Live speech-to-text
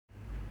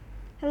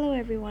Hello,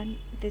 everyone.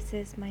 This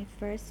is my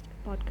first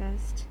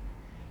podcast.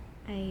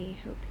 I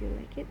hope you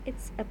like it.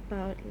 It's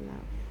about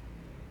love.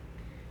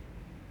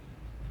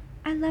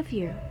 I love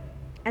you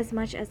as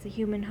much as the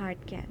human heart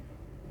can.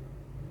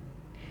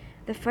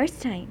 The first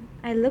time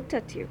I looked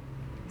at you,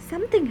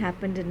 something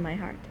happened in my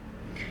heart.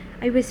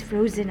 I was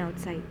frozen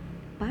outside,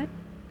 but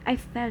I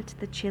felt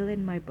the chill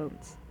in my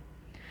bones.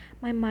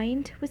 My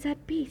mind was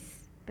at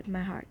peace, but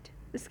my heart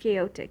was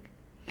chaotic.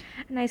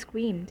 And I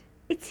screamed,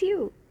 "It's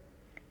you!"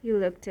 You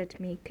looked at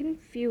me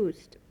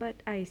confused,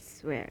 but I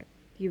swear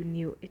you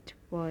knew it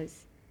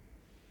was.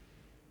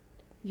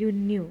 You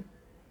knew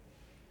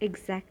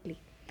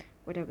exactly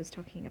what I was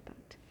talking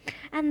about.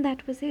 And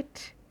that was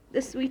it.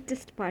 The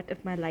sweetest part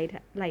of my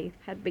life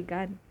had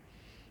begun.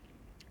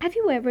 Have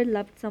you ever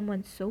loved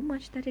someone so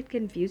much that it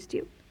confused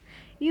you?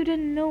 You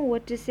didn't know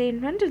what to say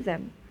in front of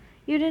them.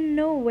 You didn't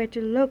know where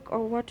to look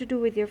or what to do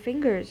with your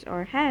fingers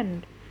or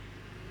hand.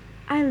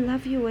 I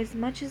love you as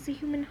much as the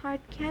human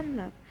heart can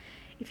love.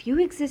 If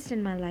you exist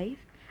in my life,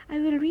 I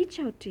will reach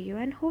out to you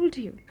and hold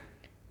you.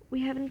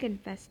 We haven't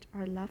confessed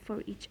our love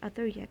for each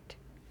other yet,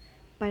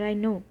 but I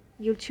know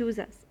you'll choose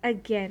us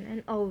again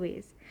and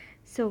always.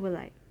 So will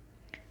I.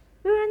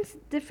 We're on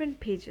different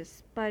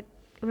pages, but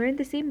we're in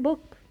the same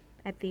book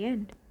at the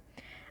end.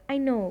 I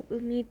know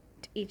we'll meet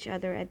each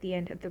other at the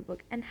end of the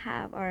book and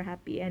have our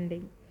happy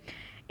ending.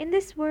 In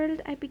this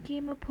world, I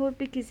became a poet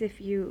because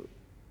of you.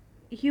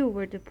 You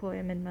were the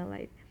poem in my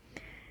life.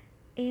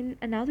 In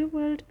another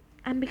world,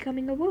 I'm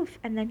becoming a wolf,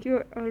 and then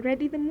you're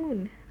already the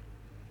moon.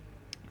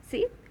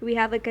 See, we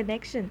have a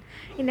connection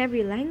in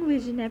every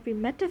language, in every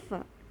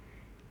metaphor.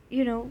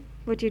 You know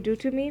what you do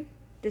to me?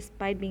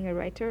 Despite being a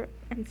writer,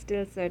 I'm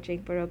still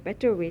searching for a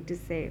better way to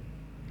say,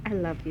 I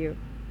love you.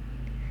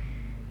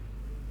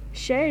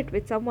 Share it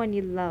with someone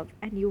you love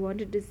and you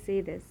wanted to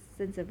say this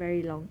since a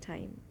very long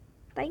time.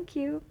 Thank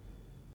you.